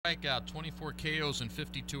strikeout, 24 KOs and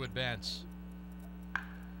 52 at-bats.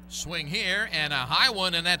 Swing here, and a high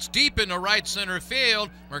one, and that's deep into right center field.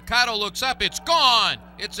 Mercado looks up. It's gone.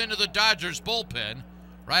 It's into the Dodgers bullpen,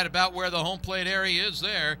 right about where the home plate area is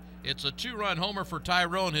there. It's a 2-run homer for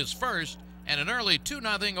Taijeron, his first, and an early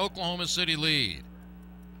 2-0 Oklahoma City lead.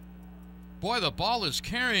 Boy, the ball is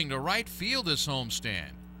carrying to right field this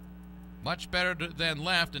homestand. Much better than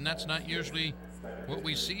left, and that's not usually what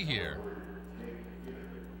we see here.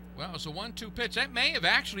 Well, it's a 1-2 pitch. That may have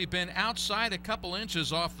actually been outside a couple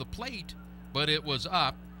inches off the plate, but it was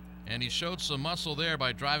up, and he showed some muscle there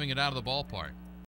by driving it out of the ballpark.